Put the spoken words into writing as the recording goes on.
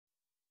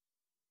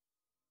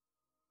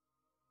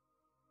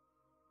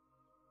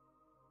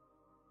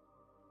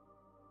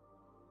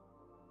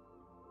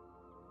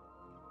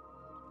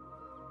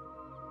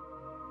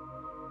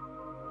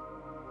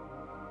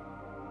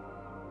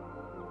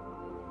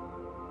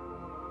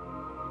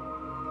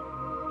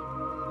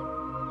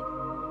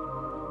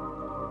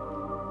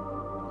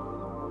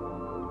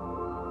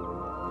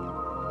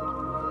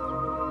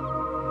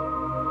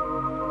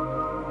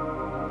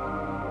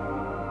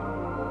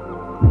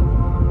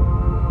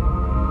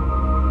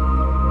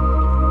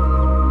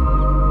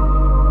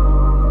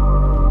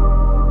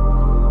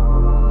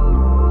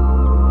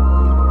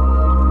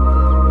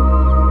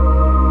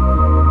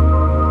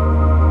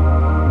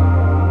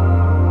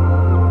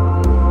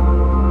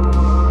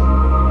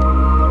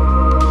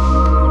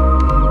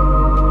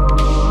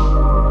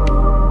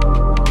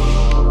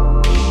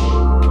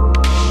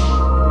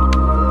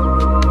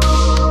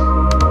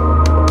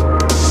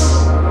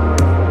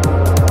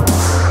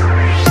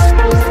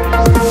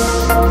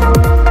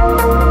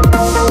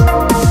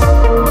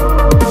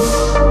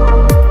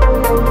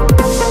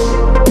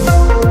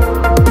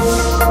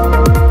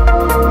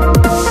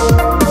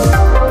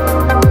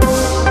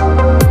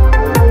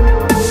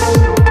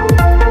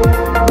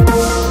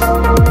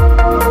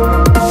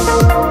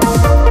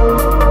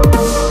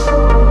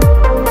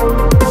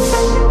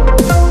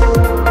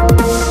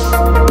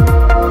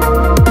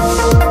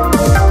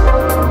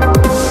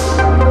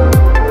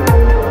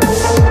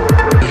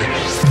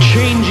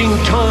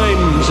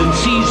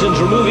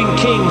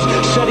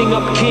raising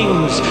up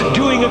kings,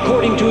 doing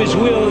according to his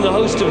will in the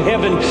host of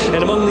heaven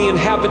and among the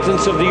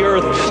inhabitants of the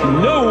earth.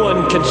 No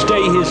one can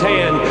stay his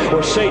hand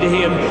or say to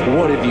him,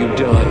 what have you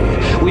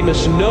done? We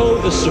must know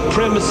the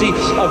supremacy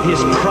of his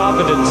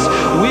providence,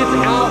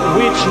 without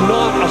which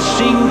not a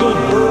single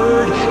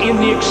bird in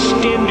the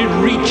extended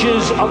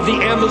reaches of the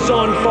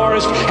Amazon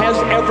forest has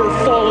ever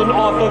fallen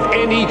off of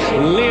any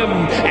limb,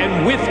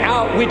 and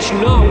without which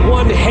not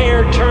one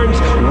hair turns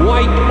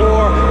white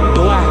or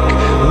black.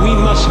 We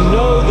must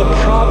know the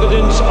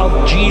providence of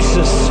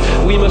Jesus.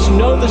 We must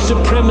know the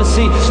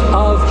supremacy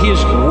of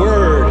his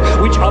word,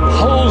 which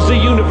upholds the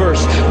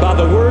universe by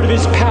the word of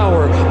his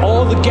power.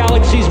 All the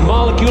galaxies,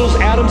 molecules,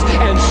 atoms,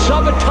 and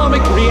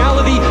subatomic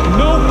reality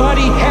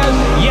nobody has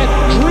yet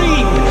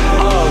dreamed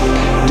of,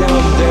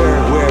 down there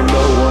where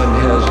no one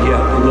has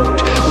yet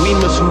looked. We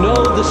must know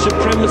the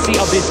supremacy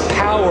of his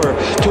power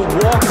to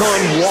walk on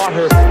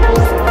water.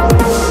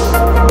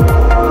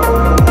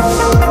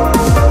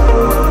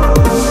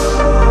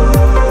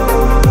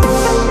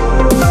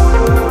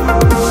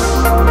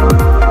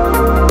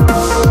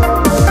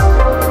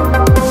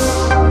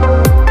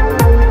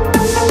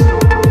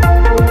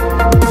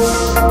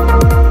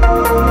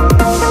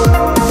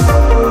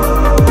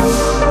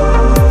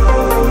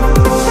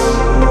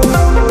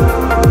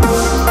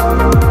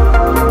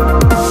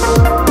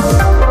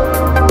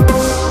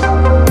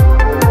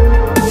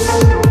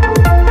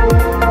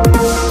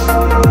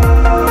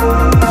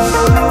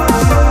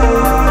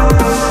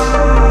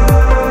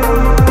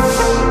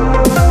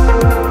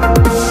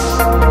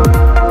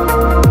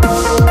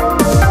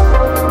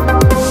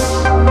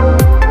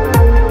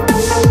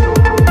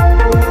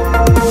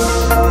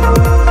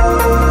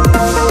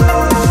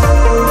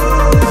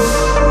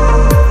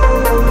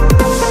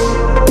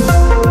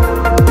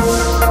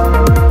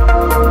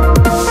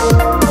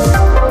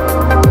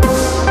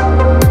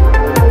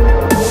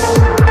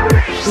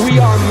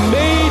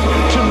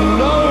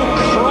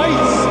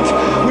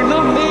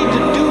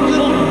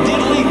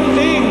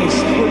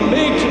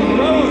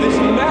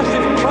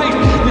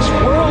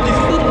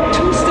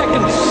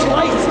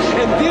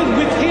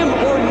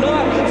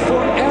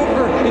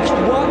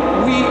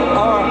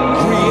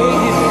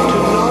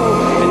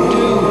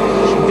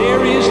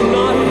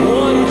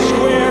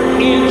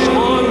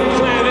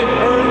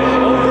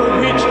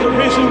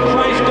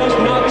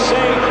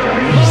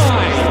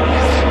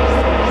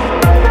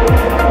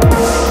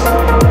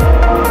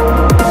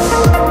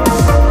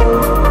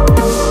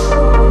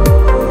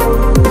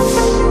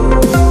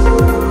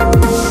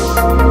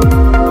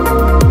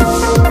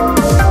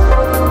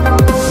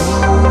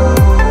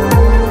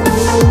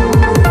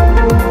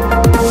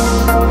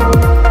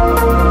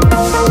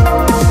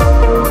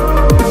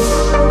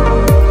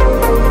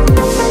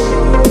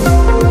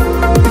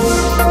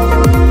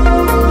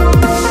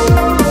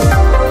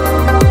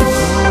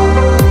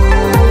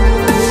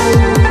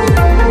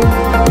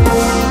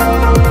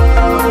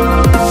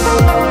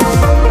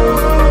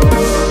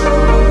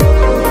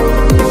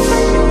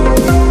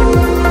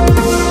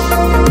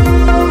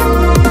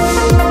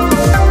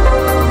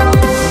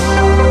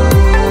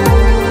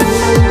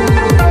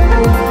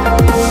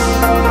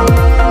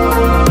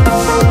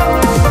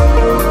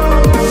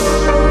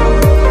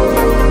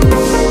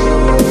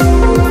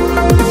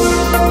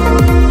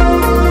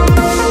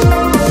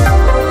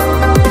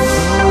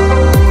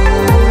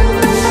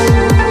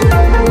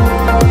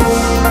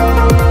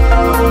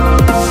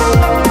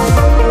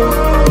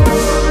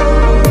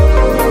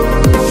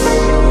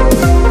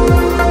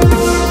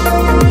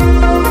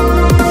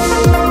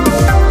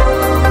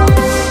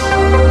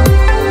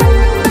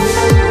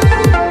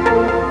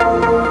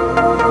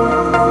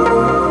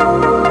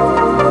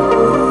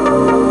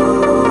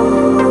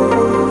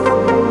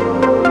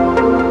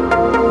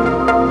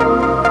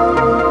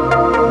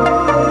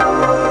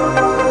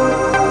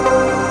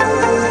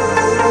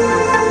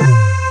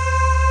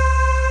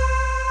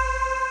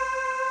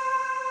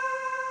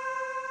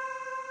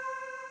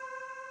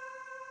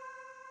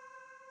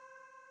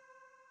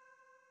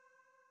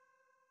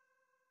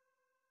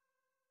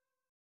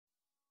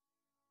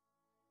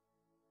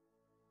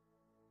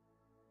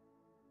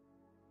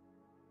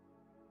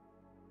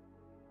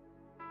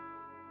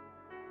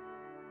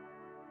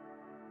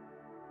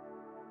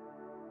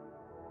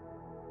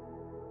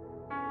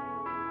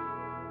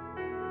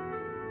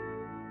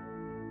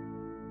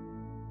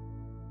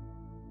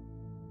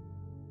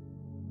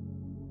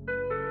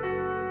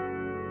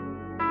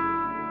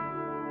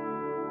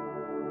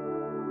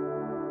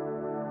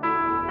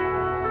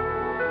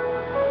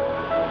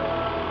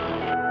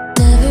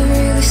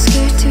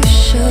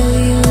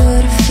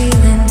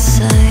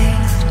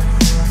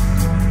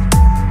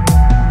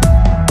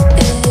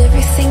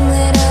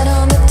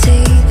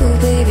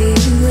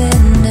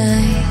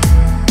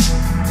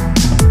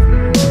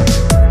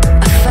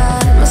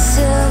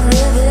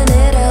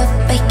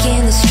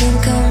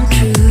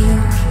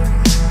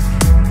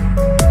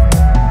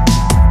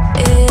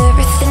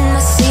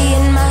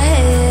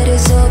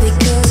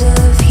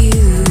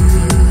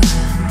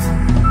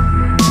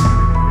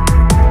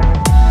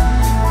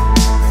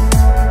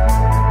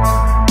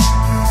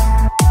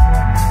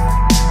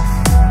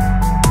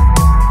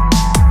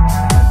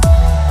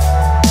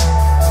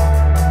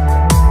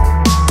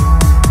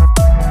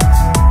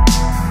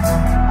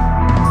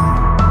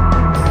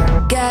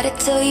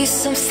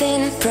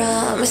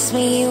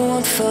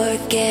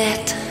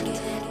 forget.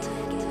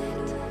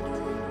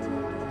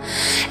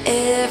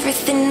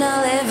 Everything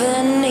I'll ever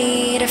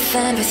need I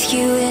find with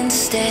you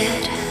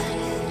instead.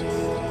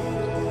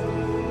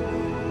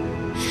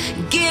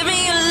 Give me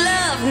your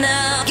love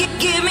now,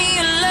 give me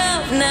your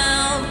love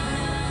now.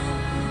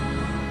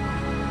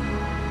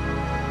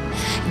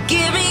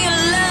 Give me